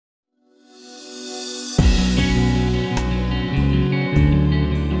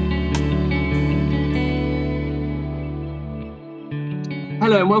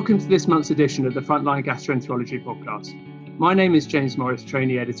Hello and welcome to this month's edition of the Frontline Gastroenterology podcast. My name is James Morris,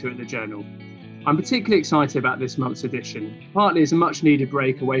 trainee editor at the Journal. I'm particularly excited about this month's edition, partly as a much needed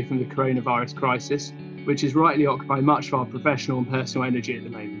break away from the coronavirus crisis, which is rightly occupying much of our professional and personal energy at the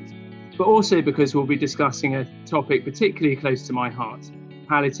moment, but also because we'll be discussing a topic particularly close to my heart,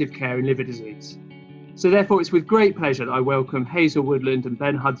 palliative care in liver disease. So therefore it's with great pleasure that I welcome Hazel Woodland and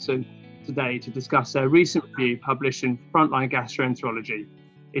Ben Hudson today to discuss a recent review published in Frontline Gastroenterology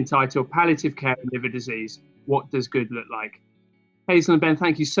entitled Palliative Care in Liver Disease, What Does Good Look Like? Hazel and Ben,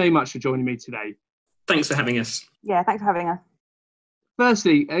 thank you so much for joining me today. Thanks for having us. Yeah, thanks for having us.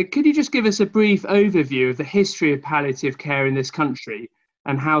 Firstly, could you just give us a brief overview of the history of palliative care in this country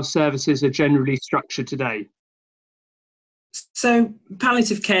and how services are generally structured today? So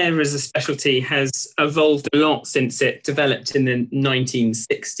palliative care as a specialty has evolved a lot since it developed in the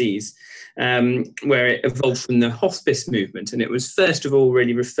 1960s, where it evolved from the hospice movement. And it was first of all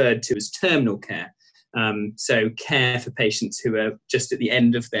really referred to as terminal care, so care for patients who are just at the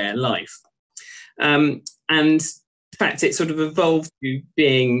end of their life. And in fact, it sort of evolved to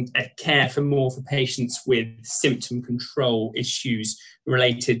being a care for patients with symptom control issues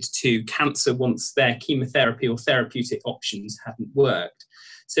related to cancer once their chemotherapy or therapeutic options hadn't worked.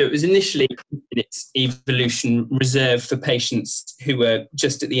 So it was initially, in its evolution, reserved for patients who were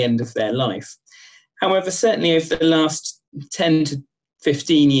just at the end of their life. However, certainly over the last 10 to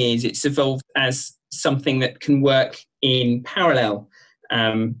 15 years, it's evolved as something that can work in parallel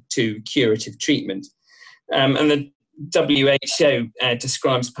to curative treatment. And the WHO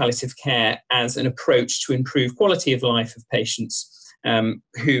describes palliative care as an approach to improve quality of life of patients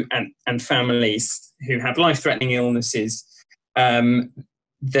who and families who have life-threatening illnesses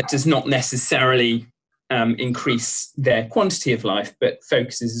that does not necessarily increase their quantity of life, but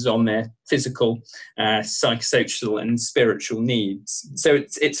focuses on their physical, psychosocial and spiritual needs. So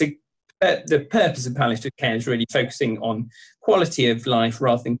the purpose of palliative care is really focusing on quality of life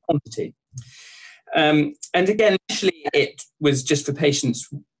rather than quantity. And again, initially it was just for patients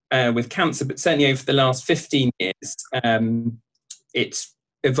with cancer, but certainly over the last 15 years, it's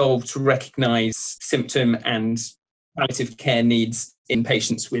evolved to recognise symptom and palliative care needs in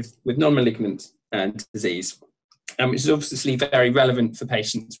patients with non-malignant disease, which is obviously very relevant for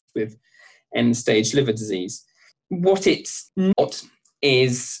patients with end-stage liver disease. What it's not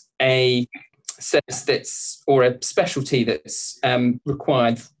is a service or a specialty that's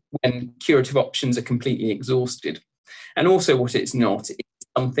required when curative options are completely exhausted. And also what it's not is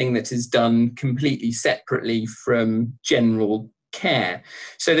something that is done completely separately from general care.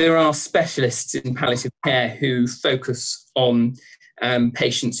 So there are specialists in palliative care who focus on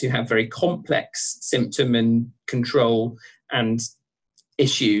patients who have very complex symptom and control and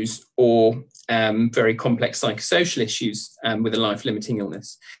issues, or very complex psychosocial issues with a life-limiting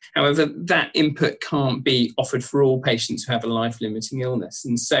illness. However, that input can't be offered for all patients who have a life-limiting illness.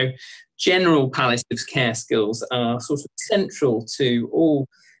 And so general palliative care skills are sort of central to all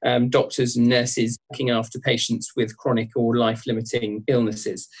doctors and nurses looking after patients with chronic or life-limiting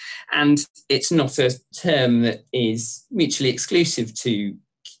illnesses. And it's not a term that is mutually exclusive to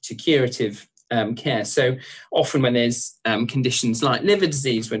curative care. So often when there's conditions like liver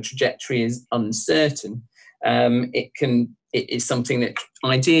disease, when trajectory is uncertain, it is something that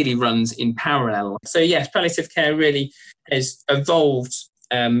ideally runs in parallel. So yes, palliative care really has evolved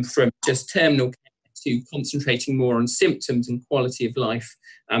from just terminal care to concentrating more on symptoms and quality of life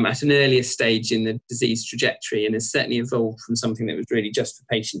at an earlier stage in the disease trajectory, and has certainly evolved from something that was really just for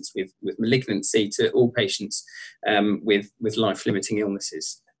patients with malignancy to all patients with life-limiting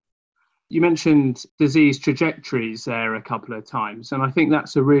illnesses. You mentioned disease trajectories there a couple of times, and I think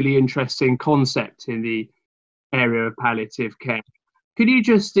that's a really interesting concept in the area of palliative care. Could you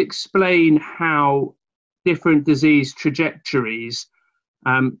just explain how different disease trajectories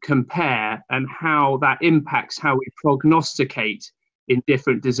compare and how that impacts how we prognosticate in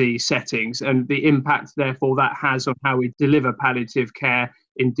different disease settings, and the impact, therefore, that has on how we deliver palliative care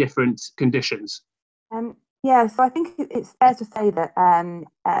in different conditions? Yeah, so I think it's fair to say that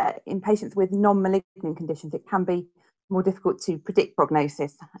in patients with non-malignant conditions, it can be more difficult to predict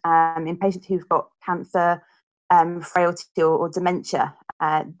prognosis. In patients who've got cancer, frailty or dementia,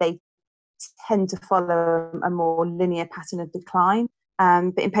 they tend to follow a more linear pattern of decline.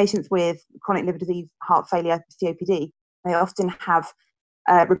 But in patients with chronic liver disease, heart failure, COPD, they often have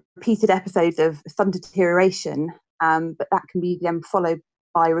repeated episodes of sudden deterioration, but that can be then followed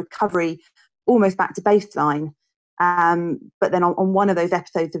by recovery almost back to baseline. But then on one of those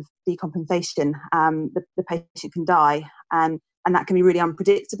episodes of decompensation, the patient can die, and that can be really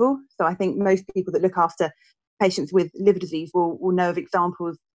unpredictable. So I think most people that look after patients with liver disease will know of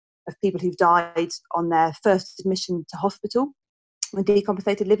examples of people who've died on their first admission to hospital with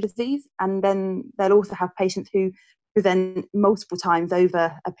decompensated liver disease, and then they'll also have patients who present multiple times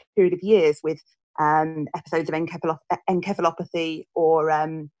over a period of years with episodes of encephalopathy or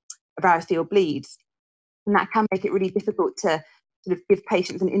variceal bleeds, and that can make it really difficult to sort of give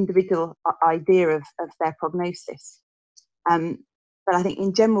patients an individual idea of their prognosis. But I think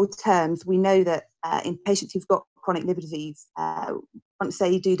in general terms, we know that in patients who've got chronic liver disease, once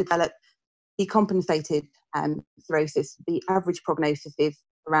they do develop decompensated cirrhosis, the average prognosis is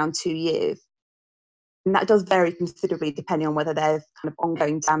around 2 years. And that does vary considerably depending on whether there's kind of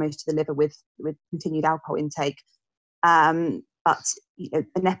ongoing damage to the liver with continued alcohol intake. But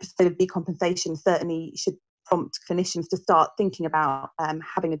an episode of decompensation certainly should prompt clinicians to start thinking about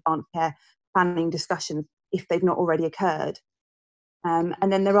having advanced care planning discussions if they've not already occurred.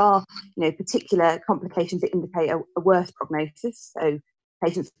 And then there are, particular complications that indicate a worse prognosis. So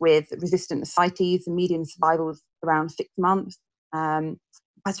patients with resistant ascites, the median survival is around 6 months.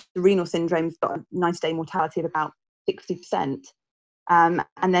 Renal syndrome's got a 90-day mortality of about 60%. And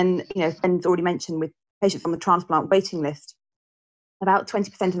then, as Ben's already mentioned, with patients on the transplant waiting list, about 20%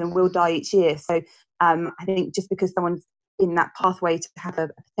 of them will die each year. So I think just because someone's in that pathway to have a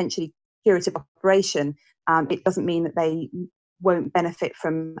potentially curative operation, it doesn't mean that they won't benefit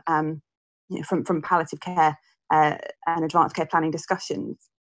from palliative care and advanced care planning discussions.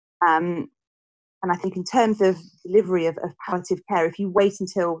 And I think in terms of delivery of palliative care, if you wait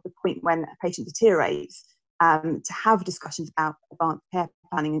until the point when a patient deteriorates to have discussions about advanced care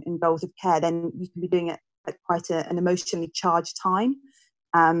planning and goals of care, then you can be doing it at quite an emotionally charged time.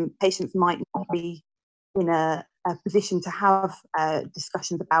 Patients might not be in a position to have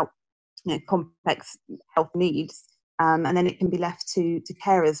discussions about complex health needs, and then it can be left to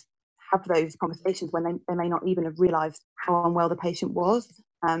carers have those conversations when they may not even have realised how unwell the patient was.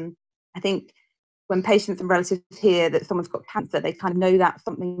 I think when patients and relatives hear that someone's got cancer, they kind of know that's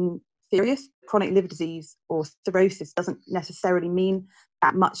something serious. Chronic liver disease or cirrhosis doesn't necessarily mean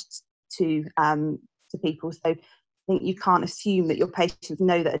that much to people. So I think you can't assume that your patients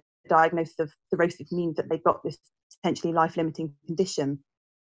know that a diagnosis of cirrhosis means that they've got this potentially life-limiting condition.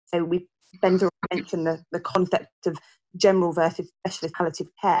 So Ben's already mentioned the concept of general versus specialist palliative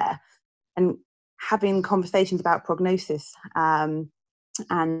care, and having conversations about prognosis and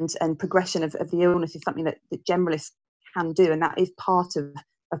progression of the illness is something that generalists can do, and that is part of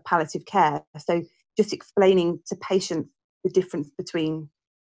palliative care. So just explaining to patients the difference between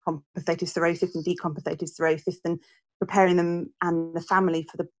compensated cirrhosis and decompensated cirrhosis, and preparing them and the family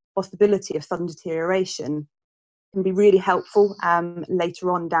for the possibility of sudden deterioration can be really helpful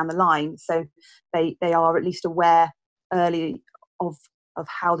later on down the line. So they are at least aware early of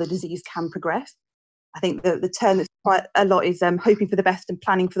how the disease can progress. I think the term that's quite a lot is hoping for the best and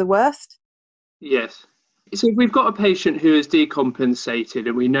planning for the worst. Yes. So if we've got a patient who is decompensated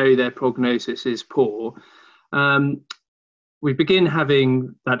and we know their prognosis is poor, we begin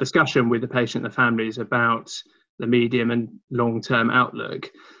having that discussion with the patient and the families about the medium and long-term outlook.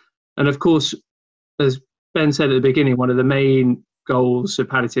 And of course, as Ben said at the beginning, one of the main goals of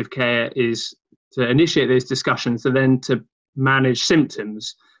palliative care is to initiate those discussions and then to manage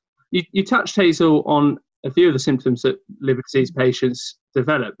symptoms. You touched, Hazel, on a few of the symptoms that liver disease patients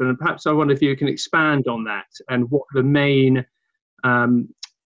develop, and perhaps I wonder if you can expand on that and what the main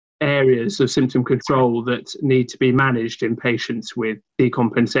areas of symptom control that need to be managed in patients with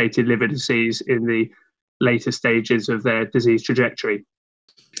decompensated liver disease in the later stages of their disease trajectory.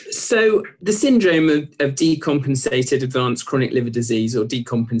 So the syndrome of decompensated advanced chronic liver disease or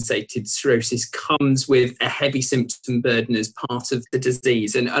decompensated cirrhosis comes with a heavy symptom burden as part of the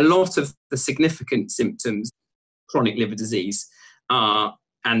disease. And a lot of the significant symptoms of chronic liver disease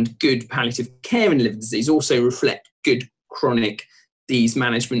and good palliative care in liver disease also reflect good chronic disease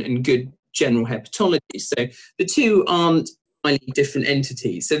management and good general hepatology. So the two aren't highly different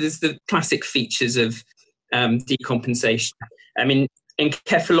entities. So there's the classic features of decompensation. I mean,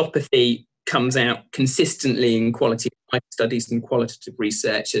 encephalopathy comes out consistently in quality of life studies and qualitative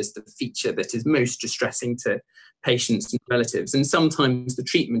research as the feature that is most distressing to patients and relatives. And sometimes the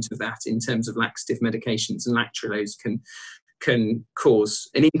treatment of that in terms of laxative medications and lactulose can cause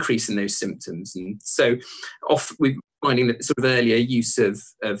an increase in those symptoms. And so we're finding that sort of earlier use of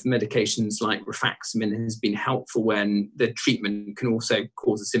medications like rifaximin has been helpful when the treatment can also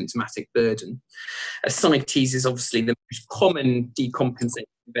cause a symptomatic burden. Ascites is obviously the most common decompensated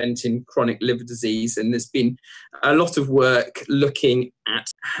preventing chronic liver disease. And there's been a lot of work looking at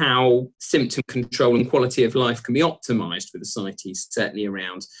how symptom control and quality of life can be optimised with ascites, certainly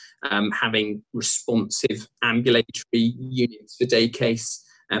around having responsive ambulatory units for day case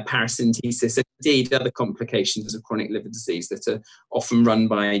paracentesis, and indeed other complications of chronic liver disease that are often run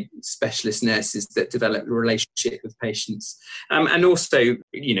by specialist nurses that develop a relationship with patients. And also,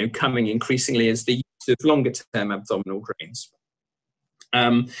 coming increasingly as the use of longer-term abdominal drains.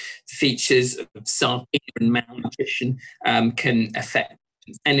 Features of sarcopenia and malnutrition can affect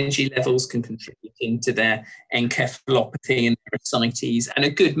energy levels, can contribute into their encephalopathy and their ascites, and a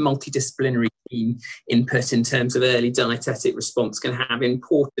good multidisciplinary team input in terms of early dietetic response can have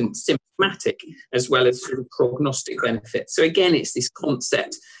important symptomatic as well as sort of prognostic benefits. So again, it's this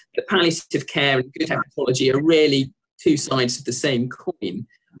concept that palliative care and good hepatology are really two sides of the same coin.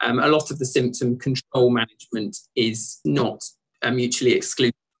 A lot of the symptom control management is not mutually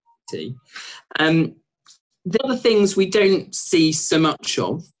exclusive. The other things we don't see so much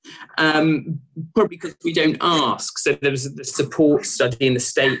of, probably because we don't ask. So there was the support study in the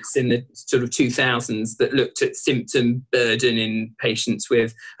States in the sort of 2000s that looked at symptom burden in patients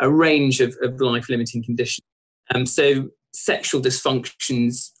with a range of life-limiting conditions. So sexual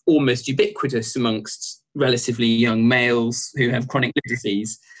dysfunctions almost ubiquitous amongst relatively young males who have chronic liver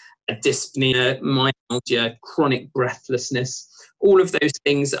disease, dyspnea, myalgia, chronic breathlessness. All of those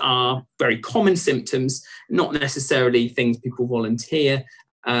things are very common symptoms, not necessarily things people volunteer,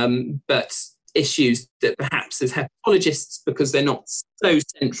 but issues that perhaps as hepatologists, because they're not so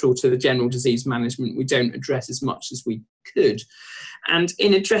central to the general disease management, we don't address as much as we could. And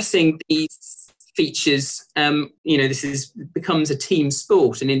in addressing these features, this becomes a team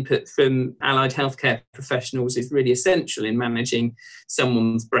sport, and input from allied healthcare professionals is really essential in managing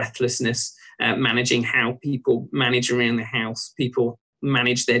someone's breathlessness, managing how people manage around the house, people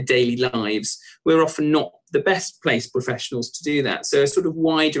manage their daily lives. We're often not the best placed professionals to do that. So a sort of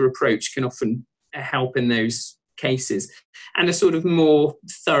wider approach can often help in those cases, and a sort of more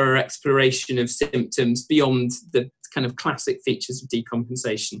thorough exploration of symptoms beyond the kind of classic features of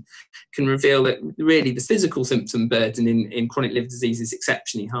decompensation can reveal that really the physical symptom burden in chronic liver disease is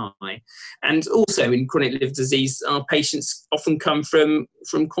exceptionally high. And also in chronic liver disease, our patients often come from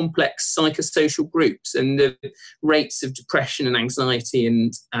complex psychosocial groups, and the rates of depression and anxiety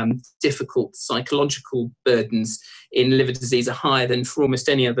and difficult psychological burdens in liver disease are higher than for almost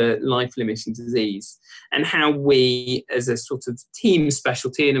any other life-limiting disease. And how we, as a sort of team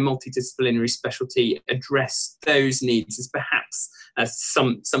specialty and a multidisciplinary specialty, address those needs is perhaps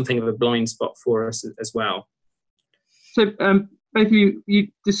something of a blind spot for us as well. So both of you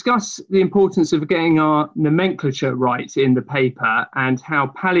discuss the importance of getting our nomenclature right in the paper, and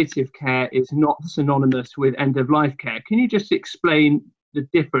how palliative care is not synonymous with end-of-life care. Can you just explain the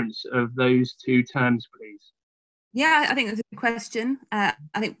difference of those two terms, please? Yeah, I think that's a good question. I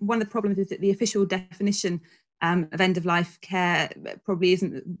think one of the problems is that the official definition of end-of-life care probably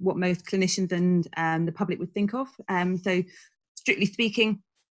isn't what most clinicians and the public would think of. So strictly speaking,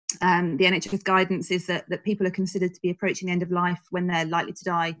 the NHS guidance is that people are considered to be approaching the end of life when they're likely to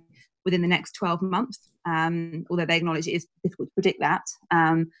die within the next 12 months, although they acknowledge it is difficult to predict that.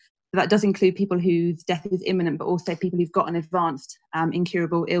 That does include people whose death is imminent, but also people who've got an advanced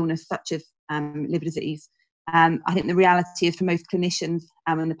incurable illness such as liver disease. I think the reality is for most clinicians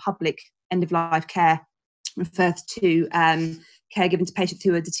and the public, end-of-life care refers to care given to patients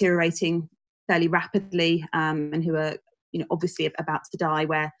who are deteriorating fairly rapidly and who are obviously about to die,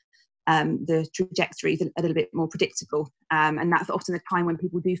 where the trajectory is a little bit more predictable. And that's often the time when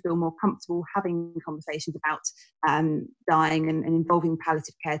people do feel more comfortable having conversations about dying and involving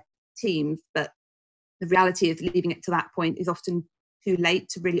palliative care teams. But the reality is leaving it to that point is often too late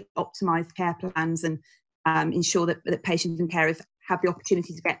to really optimise care plans and ensure that patients and carers have the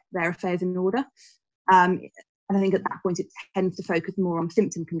opportunity to get their affairs in order. And I think at that point it tends to focus more on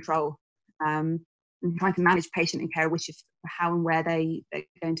symptom control and trying to manage patient and carer wishes for how and where they're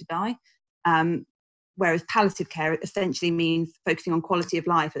going to die. Whereas palliative care essentially means focusing on quality of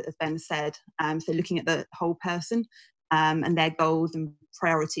life, as Ben said. So looking at the whole person and their goals and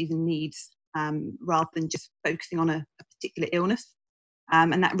priorities and needs, rather than just focusing on a particular illness.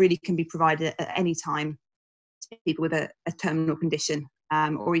 And that really can be provided at any time to people with a terminal condition,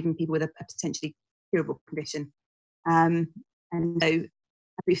 or even people with a potentially curable condition. And so,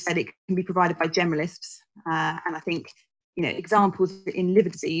 as we've said, it can be provided by generalists. And I think, examples in liver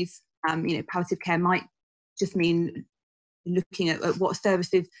disease, palliative care might just mean looking at what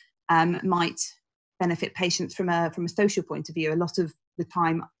services might benefit patients from a social point of view. A lot of the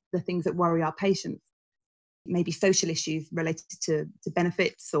time, the things that worry our patients maybe social issues related to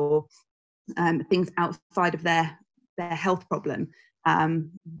benefits or things outside of their health problem.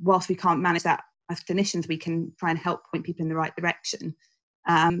 Whilst we can't manage that as clinicians, we can try and help point people in the right direction.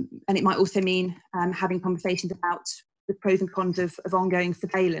 And it might also mean having conversations about the pros and cons of ongoing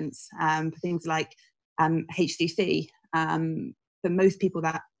surveillance for things like HCC. For most people,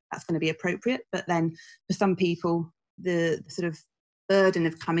 that's going to be appropriate, but then for some people, the sort of burden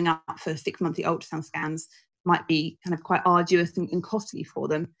of coming up for 6-monthly ultrasound scans might be kind of quite arduous and costly for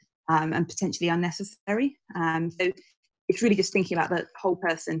them, and potentially unnecessary. So it's really just thinking about the whole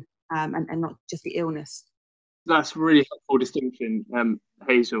person and not just the illness. That's a really helpful distinction,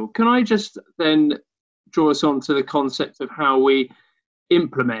 Hazel. Can I just then draw us on to the concept of how we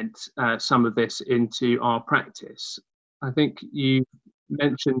implement some of this into our practice? I think you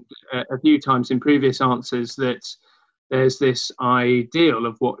mentioned a few times in previous answers that there's this ideal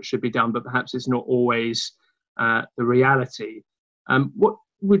of what should be done, but perhaps it's not always the reality. What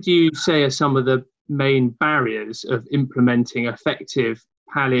would you say are some of the main barriers of implementing effective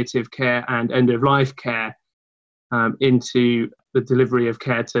palliative care and end-of-life care into the delivery of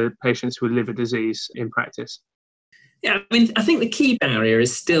care to patients with liver disease in practice? Yeah, I mean, I think the key barrier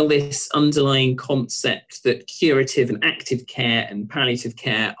is still this underlying concept that curative and active care and palliative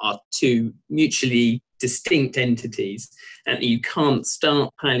care are two mutually distinct entities, and you can't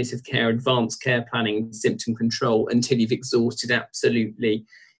start palliative care, advanced care planning, symptom control until you've exhausted absolutely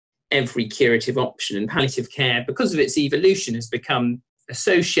every curative option. And palliative care, because of its evolution, has become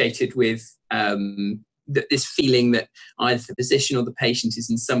associated with this feeling that either the physician or the patient is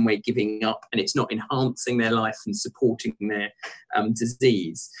in some way giving up and it's not enhancing their life and supporting their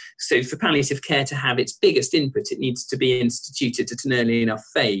disease. So for palliative care to have its biggest input, it needs to be instituted at an early enough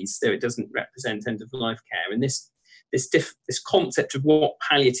phase so it doesn't represent end-of-life care. And this concept of what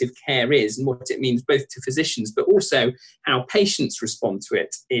palliative care is and what it means both to physicians but also how patients respond to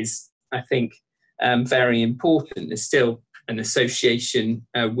it is, I think, very important. There's still an association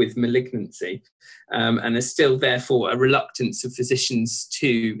with malignancy, and there's still therefore a reluctance of physicians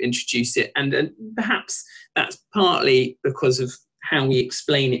to introduce it, and perhaps that's partly because of how we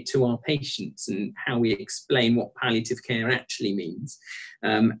explain it to our patients and how we explain what palliative care actually means,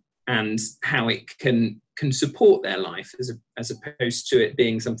 and how it can support their life as opposed to it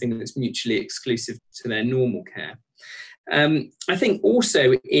being something that's mutually exclusive to their normal care. I think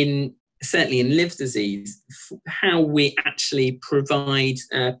also certainly in liver disease, how we actually provide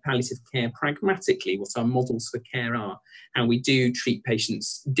palliative care pragmatically, what our models for care are, how we do treat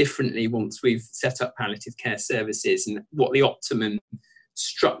patients differently once we've set up palliative care services, and what the optimum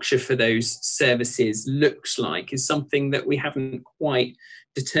structure for those services looks like is something that we haven't quite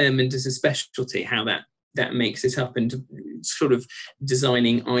determined as a specialty, how that makes it up, and sort of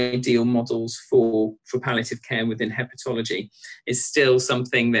designing ideal models for palliative care within hepatology is still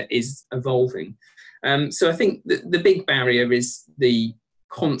something that is evolving. So I think the big barrier is the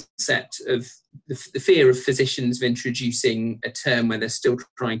concept of the fear of physicians of introducing a term where they're still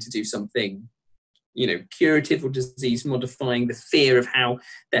trying to do something, curative or disease modifying, the fear of how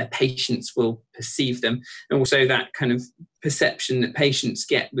their patients will perceive them, and also that kind of perception that patients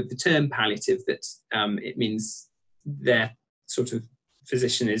get with the term palliative, that it means their sort of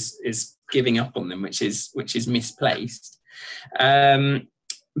physician is giving up on them, which is misplaced.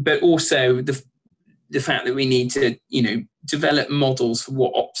 But also the fact that we need to, develop models for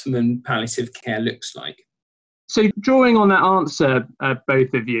what optimum palliative care looks like. So drawing on that answer,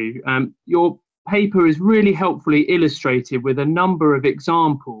 both of you, your paper is really helpfully illustrated with a number of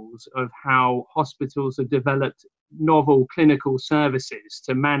examples of how hospitals have developed novel clinical services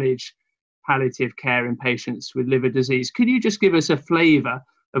to manage palliative care in patients with liver disease. Could you just give us a flavour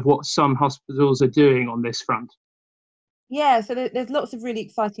of what some hospitals are doing on this front? Yeah, so there's lots of really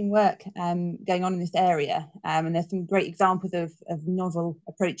exciting work going on in this area, and there's some great examples of novel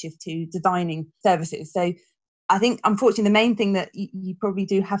approaches to designing services. So I think, unfortunately, the main thing that you probably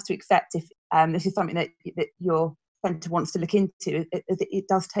do have to accept, if this is something that your centre wants to look into, is it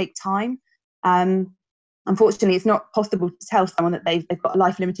does take time. Unfortunately, it's not possible to tell someone that they've got a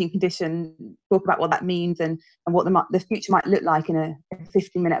life-limiting condition, talk about what that means and what the future might look like in a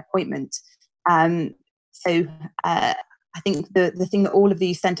 15-minute appointment. So I think the thing that all of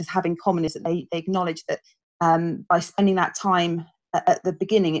these centres have in common is that they acknowledge that by spending that time at the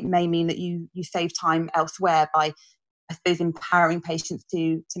beginning, it may mean that you save time elsewhere by, I suppose, empowering patients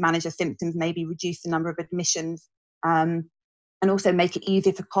to manage their symptoms, maybe reduce the number of admissions, and also make it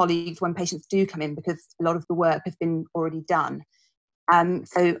easier for colleagues when patients do come in, because a lot of the work has been already done.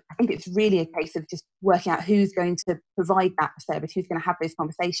 So I think it's really a case of just working out who's going to provide that service, who's going to have those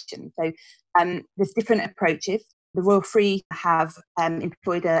conversations. So there's different approaches. The Royal Free have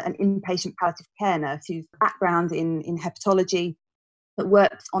employed an inpatient palliative care nurse whose background in hepatology, that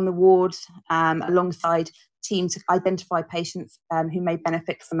works on the wards alongside teams to identify patients who may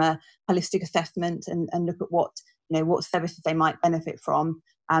benefit from a holistic assessment and look at what services they might benefit from,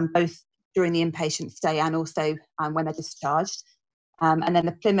 both during the inpatient stay and also when they're discharged. And then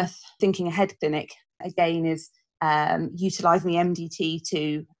the Plymouth Thinking Ahead Clinic, again, is utilising the MDT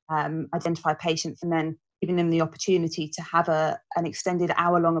to identify patients and then giving them the opportunity to have an extended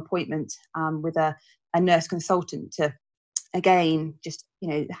hour-long appointment with a nurse consultant to, again, just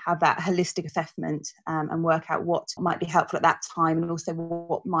have that holistic assessment and work out what might be helpful at that time and also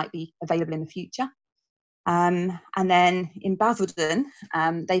what might be available in the future. And then in Basildon,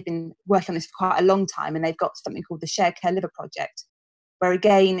 they've been working on this for quite a long time, and they've got something called the Shared Care Liver Project, where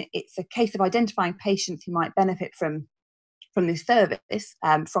again it's a case of identifying patients who might benefit from this service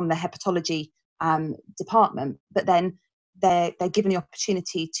from the hepatology department, but then they're given the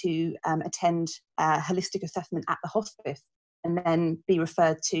opportunity to attend a holistic assessment at the hospice and then be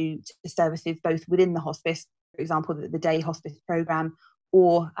referred to services both within the hospice, for example, the day hospice programme,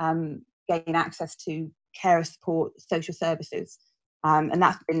 or gain access to carer support, social services. And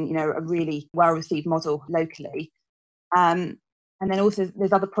that's been, a really well-received model locally. And then also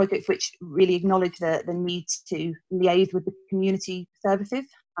there's other projects which really acknowledge the need to liaise with the community services,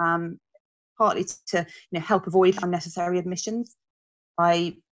 partly to help avoid unnecessary admissions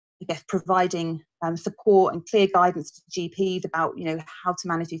by, providing support and clear guidance to GPs about, how to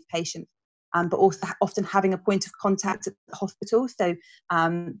manage these patients, but also often having a point of contact at the hospital so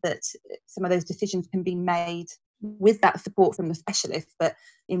that some of those decisions can be made with that support from the specialist. But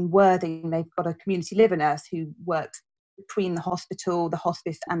in Worthing, they've got a community liver nurse who works between the hospital, the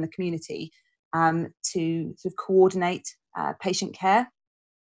hospice and the community to sort of coordinate patient care.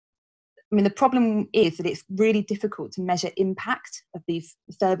 I mean, the problem is that it's really difficult to measure impact of these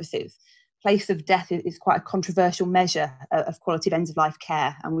services. Place of death is quite a controversial measure of quality of end-of-life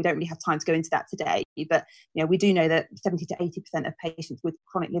care, and we don't really have time to go into that today. But we do know that 70 to 80% of patients with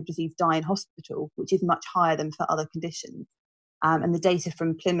chronic liver disease die in hospital, which is much higher than for other conditions. And the data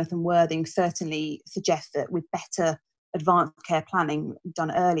from Plymouth and Worthing certainly suggests that with better advanced care planning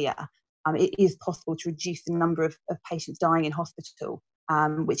done earlier, it is possible to reduce the number of patients dying in hospital,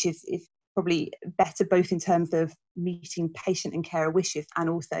 which is probably better both in terms of meeting patient and carer wishes and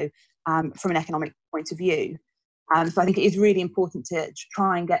also from an economic point of view. So I think it is really important to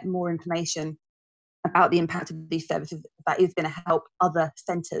try and get more information about the impact of these services that is going to help other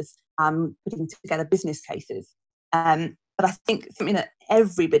centres putting together business cases. But I think something that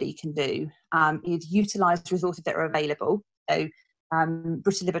everybody can do is utilise the resources that are available. So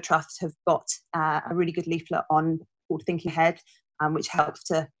British Liver Trust have got a really good leaflet called Thinking Ahead, which helps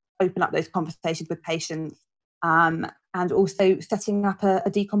to open up those conversations with patients, and also setting up a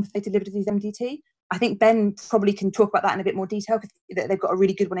decompensated liver disease MDT. I think Ben probably can talk about that in a bit more detail because they've got a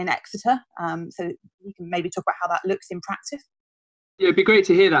really good one in Exeter. So you can maybe talk about how that looks in practice. Yeah, it'd be great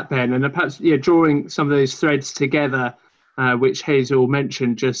to hear that, Ben, and perhaps drawing some of those threads together, which Hazel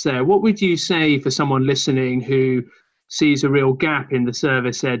mentioned just there. What would you say for someone listening who sees a real gap in the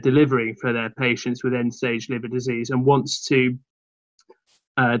service they're delivering for their patients with end-stage liver disease and wants to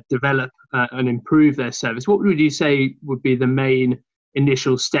develop and improve their service? What would you say would be the main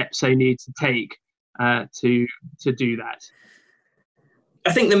initial steps they need to take to do that?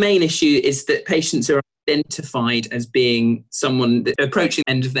 I think the main issue is that patients are identified as being someone that approaching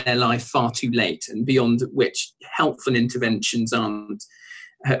the end of their life far too late, and beyond which helpful interventions aren't.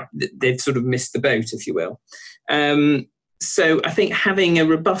 They've sort of missed the boat, if you will. So I think having a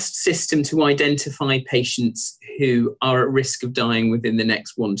robust system to identify patients who are at risk of dying within the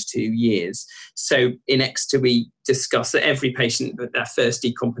next 1 to 2 years. So in Exeter, we discuss that every patient with their first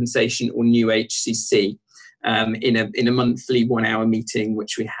decompensation or new HCC in a monthly 1-hour meeting,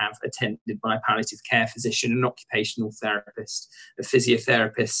 which we have attended by a palliative care physician, an occupational therapist, a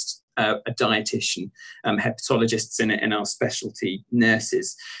physiotherapist, a dietitian, hepatologists and our specialty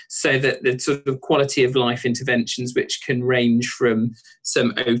nurses, so that the sort of quality of life interventions, which can range from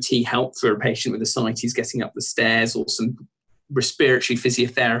some OT help for a patient with ascites getting up the stairs, or some respiratory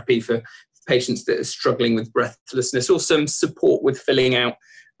physiotherapy for patients that are struggling with breathlessness, or some support with filling out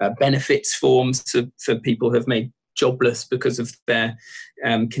benefits forms for people who have made jobless because of their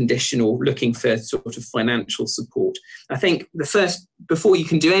condition or looking for sort of financial support. I think before you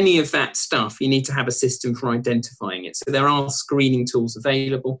can do any of that stuff, you need to have a system for identifying it. So there are screening tools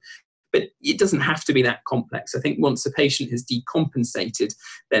available. But it doesn't have to be that complex. I think once a patient has decompensated,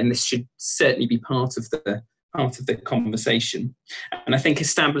 then this should certainly be part of the conversation. And I think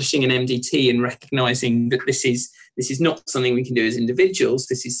establishing an MDT and recognising that this is not something we can do as individuals.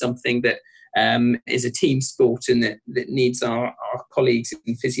 This is something that is a team sport, and that needs our colleagues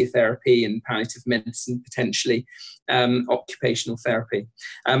in physiotherapy and palliative medicine, potentially occupational therapy.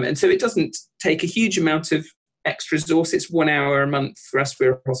 And so it doesn't take a huge amount of extra resource. It's 1 hour a month for us.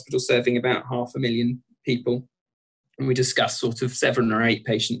 We're a hospital serving about 500,000 people. And we discuss sort of 7 or 8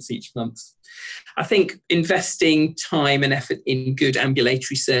 patients each month. I think investing time and effort in good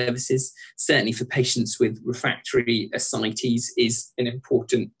ambulatory services, certainly for patients with refractory ascites, is an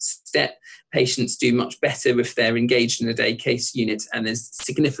important step. Patients do much better if they're engaged in a day case unit, and there's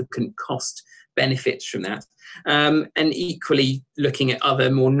significant cost benefits from that. And equally, looking at other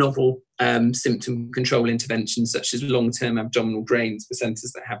more novel symptom control interventions, such as long-term abdominal drains for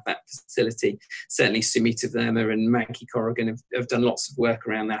centres that have that facility. Certainly Sumita Verma and Maggie Corrigan have done lots of work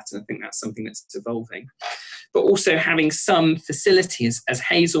around that, and I think that's something that's evolving. But also having some facilities, as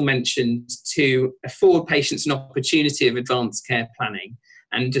Hazel mentioned, to afford patients an opportunity of advanced care planning,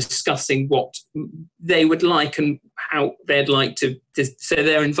 and discussing what they would like and how they'd like to, so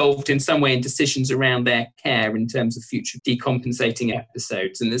they're involved in some way in decisions around their care in terms of future decompensating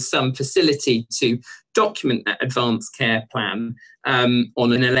episodes. And there's some facility to document that advanced care plan on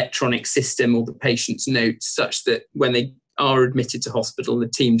an electronic system or the patient's notes, such that when they are admitted to hospital, the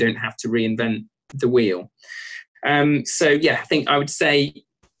team don't have to reinvent the wheel. So yeah, I think I would say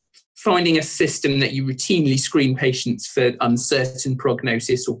finding a system that you routinely screen patients for uncertain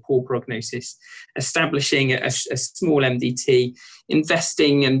prognosis or poor prognosis, establishing a small MDT,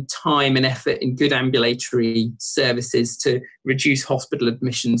 investing in time and effort in good ambulatory services to reduce hospital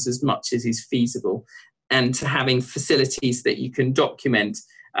admissions as much as is feasible, and to having facilities that you can document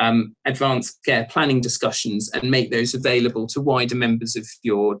advanced care planning discussions and make those available to wider members of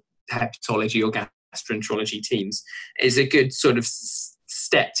your hepatology or gastroenterology teams is a good sort of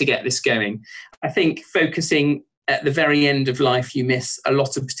step to get this going. I think focusing at the very end of life, you miss a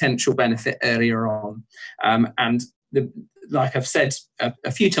lot of potential benefit earlier on. And like I've said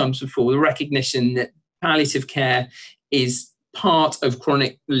a few times before, the recognition that palliative care is part of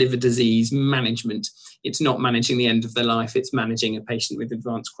chronic liver disease management. It's not managing the end of their life, it's managing a patient with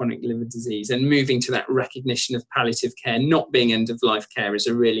advanced chronic liver disease. And moving to that recognition of palliative care not being end of life care is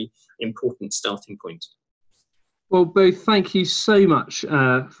a really important starting point. Well, both, thank you so much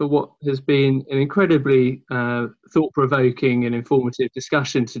for what has been an incredibly thought-provoking and informative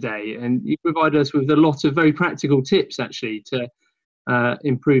discussion today. And you provide us with a lot of very practical tips, actually, to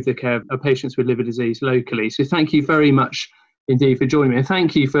improve the care of patients with liver disease locally. So thank you very much indeed for joining me. And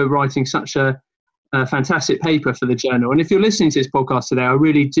thank you for writing such a fantastic paper for the journal. And if you're listening to this podcast today, I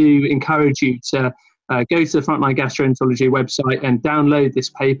really do encourage you to go to the Frontline Gastroenterology website and download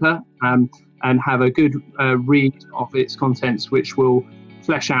this paper. And have a good read of its contents, which will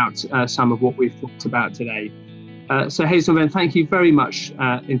flesh out some of what we've talked about today. So Hazel Venn, thank you very much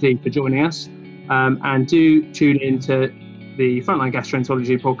indeed for joining us. And do tune in to the Frontline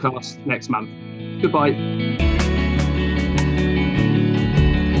Gastroenterology podcast next month. Goodbye.